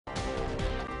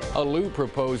A loop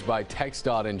proposed by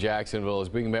TxDOT in Jacksonville is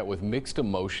being met with mixed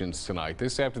emotions tonight.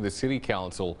 This after the city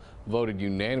council voted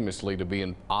unanimously to be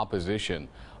in opposition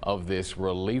of this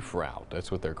relief route. That's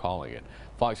what they're calling it.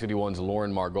 Fox City 1's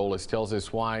Lauren Margolis tells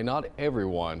us why not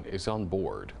everyone is on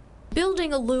board.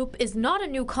 Building a loop is not a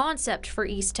new concept for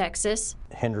East Texas.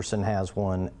 Henderson has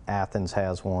one, Athens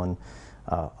has one.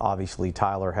 Obviously,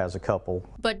 Tyler has a couple.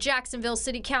 But Jacksonville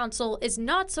City Council is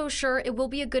not so sure it will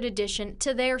be a good addition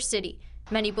to their city.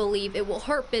 Many believe it will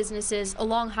hurt businesses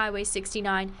along Highway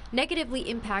 69, negatively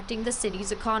impacting the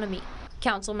city's economy.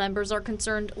 Council members are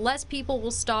concerned less people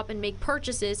will stop and make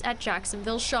purchases at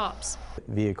Jacksonville shops.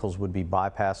 Vehicles would be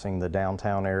bypassing the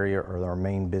downtown area or our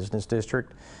main business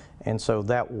district. And so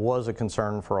that was a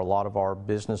concern for a lot of our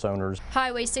business owners.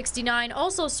 Highway 69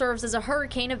 also serves as a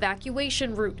hurricane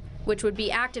evacuation route, which would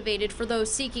be activated for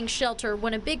those seeking shelter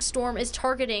when a big storm is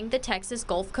targeting the Texas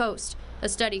Gulf Coast. A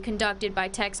study conducted by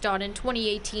TxDOT in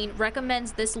 2018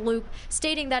 recommends this loop,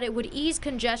 stating that it would ease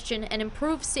congestion and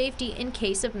improve safety in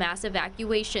case of mass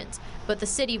evacuations. But the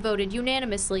city voted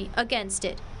unanimously against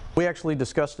it. We actually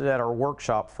discussed it at our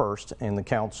workshop first, and the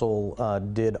council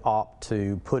did opt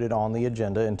to put it on the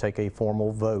agenda and take a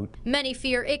formal vote. Many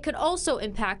fear it could also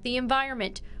impact the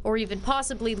environment or even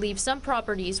possibly leave some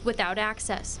properties without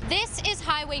access. This is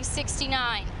Highway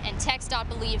 69, and TxDOT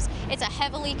believes it's a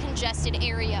heavily congested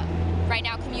area. Right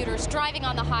now, commuters driving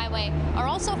on the highway are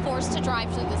also forced to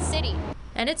drive through the city.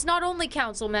 And it's not only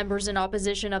council members in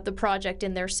opposition of the project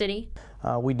in their city.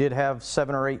 We did have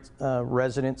 7 or 8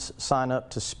 residents sign up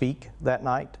to speak that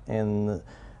night, and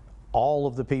all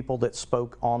of the people that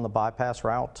spoke on the bypass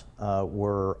route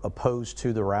were opposed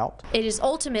to the route. It is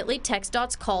ultimately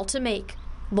TxDOT's call to make.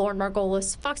 Lauren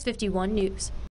Margolis, Fox 51 News.